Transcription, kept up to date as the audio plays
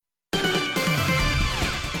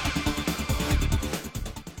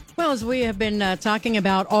Well, as we have been talking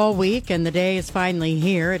about all week, and the day is finally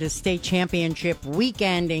here, it is state championship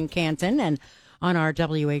weekend in Canton, and on our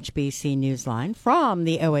WHBC Newsline from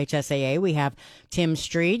the OHSAA, we have Tim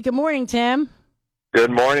Stried. Good morning, Tim.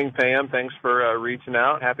 Good morning, Pam. Thanks for reaching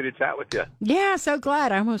out. Happy to chat with you. Yeah, so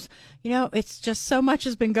glad. I almost, it's just so much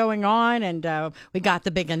has been going on, and we got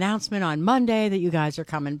the big announcement on Monday that you guys are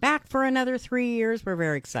coming back for another 3 years. We're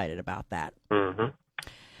very excited about that. Mm-hmm.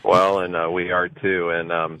 Well, and we are too.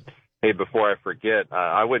 And hey, before I forget,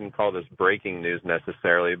 I wouldn't call this breaking news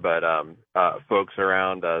necessarily, but folks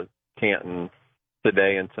around Canton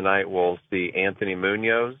today and tonight will see Anthony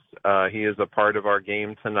Munoz. He is a part of our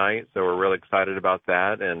game tonight, so we're really excited about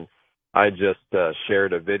that. And I just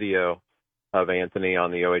shared a video of Anthony on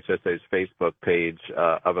the OHSA's Facebook page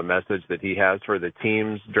of a message that he has for the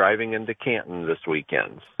teams driving into Canton this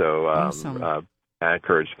weekend. So awesome. I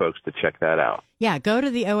encourage folks to check that out. Yeah, go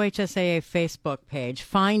to the OHSAA Facebook page,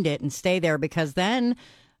 find it, and stay there, because then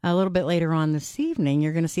a little bit later on this evening,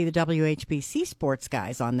 you're going to see the WHBC sports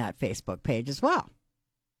guys on that Facebook page as well.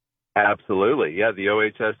 Absolutely. Yeah, the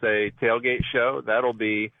OHSAA tailgate show, that'll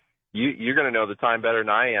be, you're going to know the time better than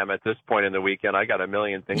I am at this point in the weekend. I got a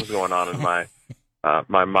million things going on in my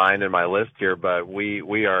my mind and my list here, but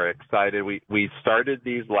we are excited. We started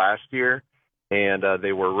these last year, and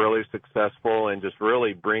they were really successful and just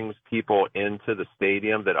really brings people into the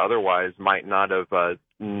stadium that otherwise might not have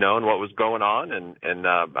known what was going on. And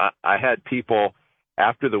I had people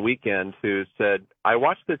after the weekend who said, I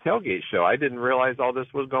watched the tailgate show. I didn't realize all this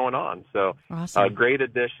was going on. So awesome. A great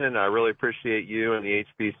addition. I really appreciate you and the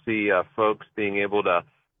HBC folks being able to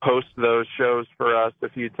host those shows for us a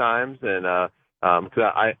few times. And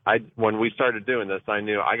cause I when we started doing this, I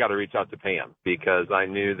knew I got to reach out to Pam, because I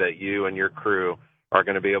knew that you and your crew are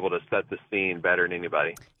going to be able to set the scene better than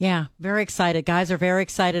anybody. Yeah, very excited. Guys are very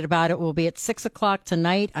excited about it. We'll be at 6 o'clock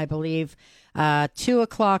tonight, I believe, 2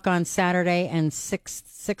 o'clock on Saturday, and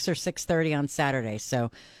 6 or 6:30 on Saturday. So,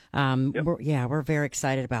 Yep. we're very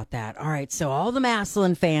excited about that. All right, so all the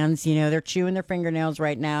Massillon fans, they're chewing their fingernails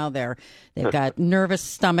right now. They've got nervous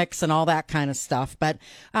stomachs and all that kind of stuff. But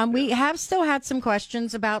we have still had some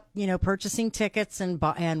questions about, purchasing tickets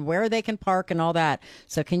and where they can park and all that.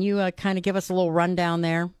 So can you kind of give us a little rundown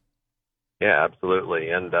there? Yeah, absolutely.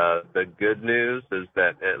 And the good news is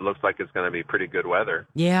that it looks like it's going to be pretty good weather.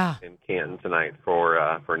 Yeah. In Canton tonight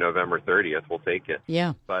for November 30th. We'll take it.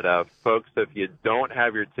 Yeah. But folks, if you don't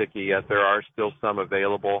have your ticket yet, there are still some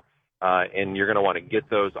available, and you're going to want to get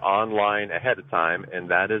those online ahead of time, and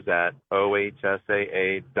that is at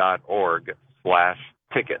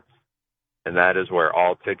ohsaa.org/tickets. And that is where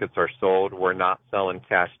all tickets are sold. We're not selling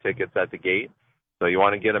cash tickets at the gate. So you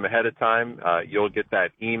want to get them ahead of time. You'll get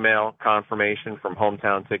that email confirmation from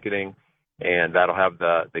Hometown Ticketing, and that'll have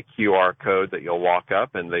the QR code that you'll walk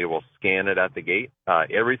up, and they will scan it at the gate.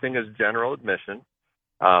 Everything is general admission,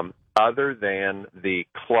 other than the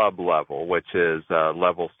club level, which is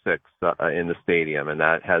level 6 in the stadium, and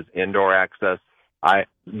that has indoor access. I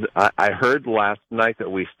heard last night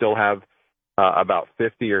that we still have about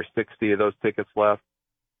 50 or 60 of those tickets left.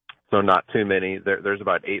 So not too many. There's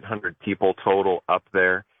about 800 people total up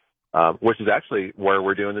there, which is actually where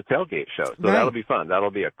we're doing the tailgate show. So right. That'll be fun. That'll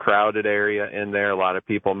be a crowded area in there, a lot of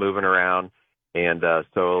people moving around. And so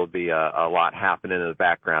it'll be a lot happening in the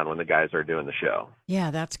background when the guys are doing the show. Yeah,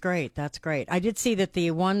 that's great. That's great. I did see that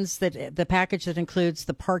the package that includes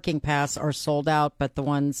the parking pass are sold out, but the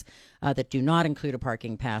ones that do not include a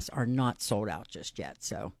parking pass are not sold out just yet.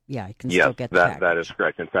 So, yeah, you can still get that. That is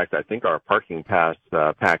correct. In fact, I think our parking pass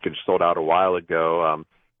package sold out a while ago.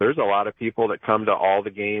 There's a lot of people that come to all the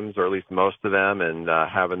games, or at least most of them, and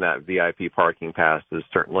having that VIP parking pass is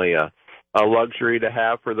certainly a luxury to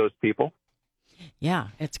have for those people. Yeah,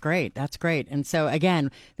 it's great. That's great. And so, again,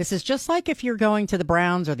 this is just like if you're going to the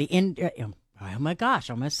Browns or oh my gosh,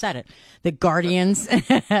 I almost said it. The Guardians,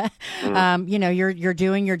 you're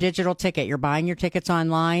doing your digital ticket. You're buying your tickets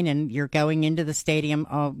online, and you're going into the stadium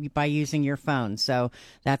by using your phone. So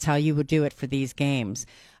that's how you would do it for these games.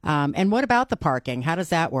 And what about the parking? How does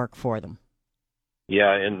that work for them?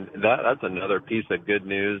 Yeah, and that's another piece of good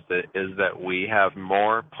news, is that we have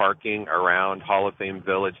more parking around Hall of Fame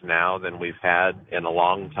Village now than we've had in a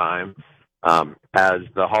long time. As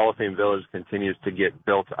the Hall of Fame Village continues to get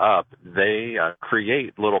built up, they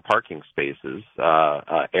create little parking spaces,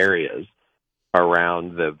 areas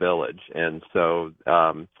around the village. And so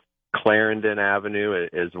Clarendon Avenue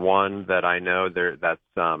is one that I know that's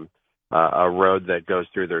a road that goes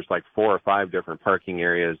through. There's like 4 or 5 different parking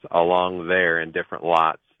areas along there in different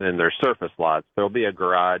lots, and they're surface lots. There'll be a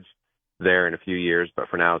garage there in a few years, but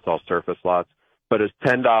for now it's all surface lots. But it's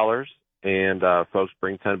 $10 and folks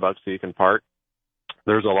bring $10 so you can park.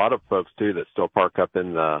 There's a lot of folks too that still park up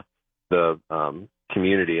in the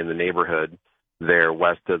community in the neighborhood there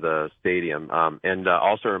west of the stadium. And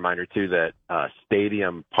also a reminder too that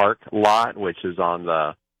Stadium Park lot, which is on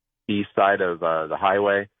the east side of the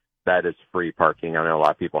highway, that is free parking. I know a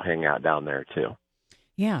lot of people hang out down there too.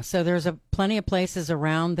 Yeah, so there's plenty of places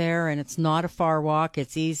around there, and it's not a far walk.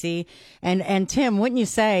 It's easy. And Tim, wouldn't you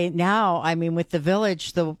say now, I mean, with the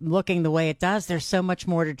village looking the way it does, there's so much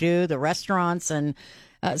more to do, the restaurants, and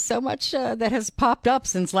so much that has popped up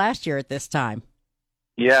since last year at this time.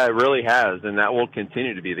 Yeah, it really has, and that will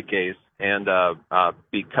continue to be the case. And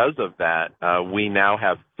because of that, we now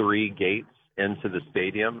have 3 gates into the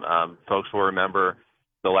stadium. Folks will remember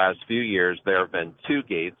the last few years, there have been 2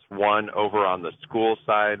 gates, one over on the school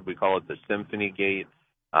side, we call it the Symphony Gate,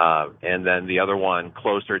 and then the other one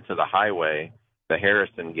closer to the highway, the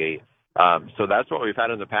Harrison Gate. So that's what we've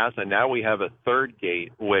had in the past, and now we have a 3rd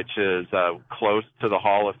gate, which is close to the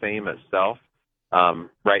Hall of Fame itself,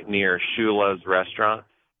 right near Shula's restaurant.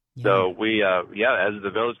 Yeah. So we, as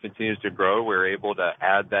the village continues to grow, we're able to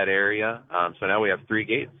add that area. So now we have 3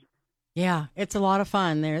 gates. Yeah, it's a lot of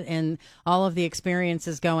fun there, and all of the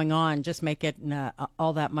experiences going on just make it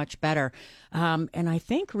all that much better. And I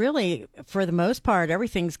think really, for the most part,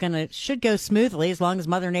 everything's should go smoothly as long as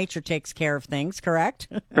Mother Nature takes care of things. Correct?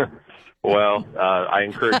 Well, I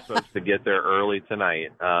encourage folks to get there early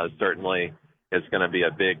tonight. Certainly, it's going to be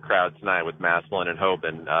a big crowd tonight with Massillon and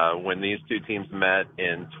Hoban. When these 2 teams met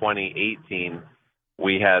in 2018.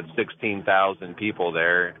 We had 16,000 people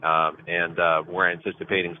there, and we're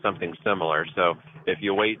anticipating something similar. So if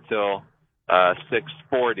you wait till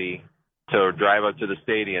 6:40 to drive up to the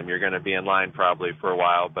stadium, you're going to be in line probably for a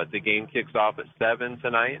while. But the game kicks off at 7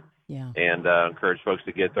 tonight, and encourage folks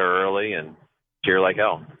to get there early and cheer like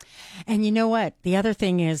hell. And you know what? The other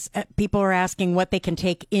thing is people are asking what they can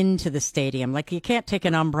take into the stadium. Like you can't take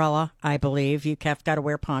an umbrella, I believe. You have got to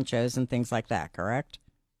wear ponchos and things like that, correct?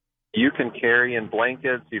 You can carry in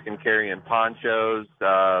blankets, you can carry in ponchos.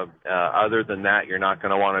 Other than that, you're not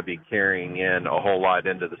going to want to be carrying in a whole lot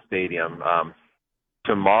into the stadium.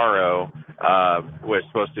 Tomorrow was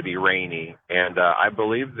supposed to be rainy, and I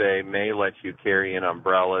believe they may let you carry in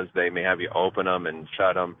umbrellas. They may have you open them and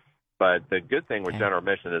shut them. But the good thing with general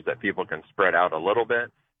admission is that people can spread out a little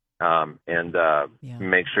bit and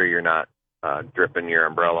make sure you're not dripping your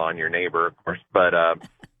umbrella on your neighbor, of course. But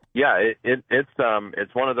yeah,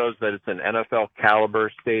 it's one of those that it's an NFL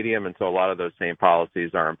caliber stadium, and so a lot of those same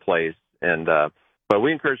policies are in place. And but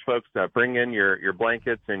we encourage folks to bring in your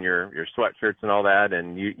blankets and your sweatshirts and all that,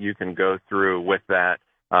 and you can go through with that.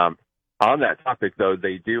 On that topic, though,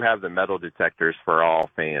 they do have the metal detectors for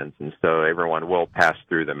all fans, and so everyone will pass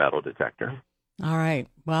through the metal detector. All right.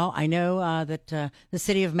 Well, I know that the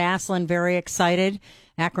city of Massillon very excited.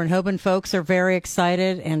 Akron-Hoban folks are very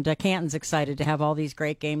excited, and Canton's excited to have all these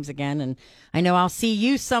great games again. And I know I'll see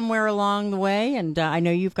you somewhere along the way, and I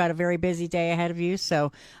know you've got a very busy day ahead of you,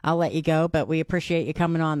 so I'll let you go. But we appreciate you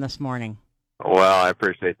coming on this morning. Well, I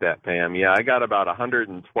appreciate that, Pam. Yeah, I got about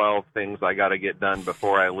 112 things I got to get done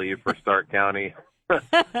before I leave for Stark County.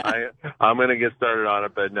 I'm going to get started on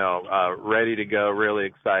it, but no, ready to go, really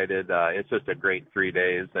excited. It's just a great 3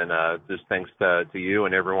 days, and just thanks to you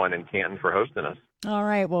and everyone in Canton for hosting us. All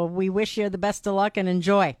right. Well, we wish you the best of luck and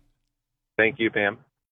enjoy. Thank you, Pam.